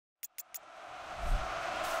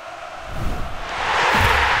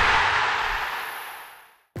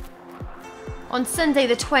On Sunday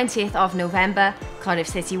the 20th of November, Cardiff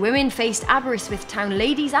City women faced Aberystwyth Town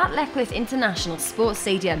ladies at Leckwith International Sports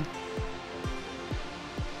Stadium.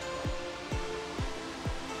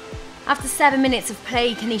 After 7 minutes of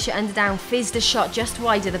play, Kanisha Underdown fizzed a shot just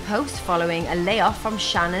wide of the post following a layoff from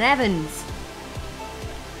Shannon Evans.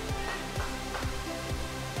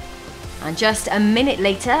 And just a minute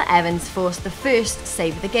later, Evans forced the first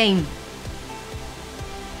save of the game.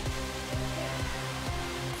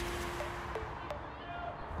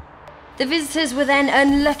 The visitors were then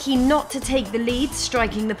unlucky not to take the lead,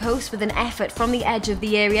 striking the post with an effort from the edge of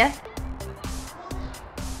the area,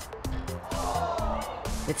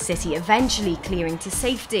 with City eventually clearing to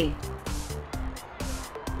safety.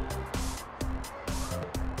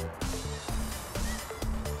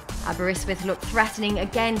 Aberystwyth looked threatening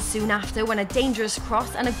again soon after when a dangerous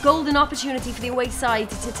cross and a golden opportunity for the away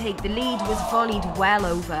side to take the lead was volleyed well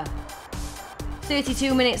over.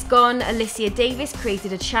 32 minutes gone, Alicia Davis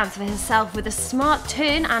created a chance for herself with a smart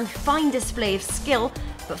turn and fine display of skill,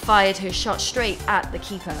 but fired her shot straight at the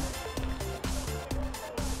keeper.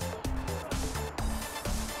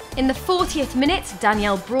 In the 40th minute,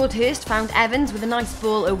 Danielle Broadhurst found Evans with a nice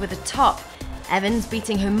ball over the top. Evans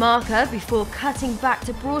beating her marker before cutting back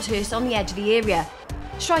to Broadhurst on the edge of the area,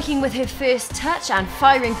 striking with her first touch and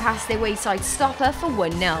firing past their wayside stopper for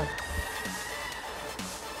 1-0.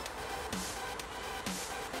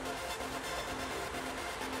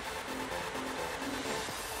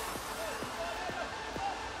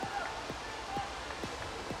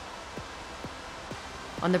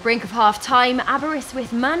 On the brink of half-time,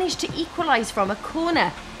 Aberystwyth managed to equalise from a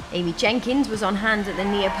corner. Amy Jenkins was on hand at the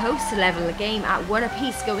near post to level the game at 1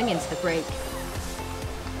 apiece going into the break.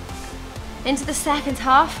 Into the second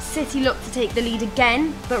half, City looked to take the lead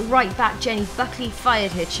again, but right back Jenny Buckley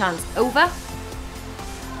fired her chance over.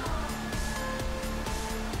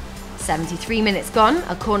 73 minutes gone,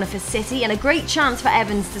 a corner for City and a great chance for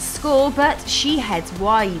Evans to score, but she heads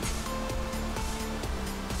wide.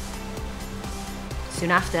 Soon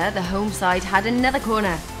after, the home side had another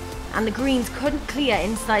corner, and the Greens couldn't clear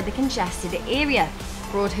inside the congested area.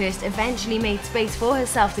 Broadhurst eventually made space for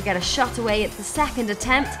herself to get a shot away at the second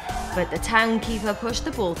attempt, but the town keeper pushed the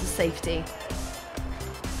ball to safety.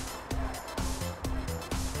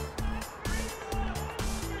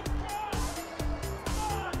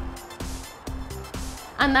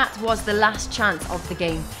 And that was the last chance of the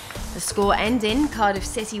game. The score ending, Cardiff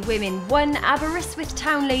City women 1, Aberystwyth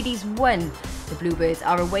Town ladies 1. The Bluebirds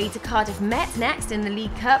are away to Cardiff Met next in the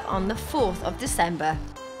League Cup on the 4th of December.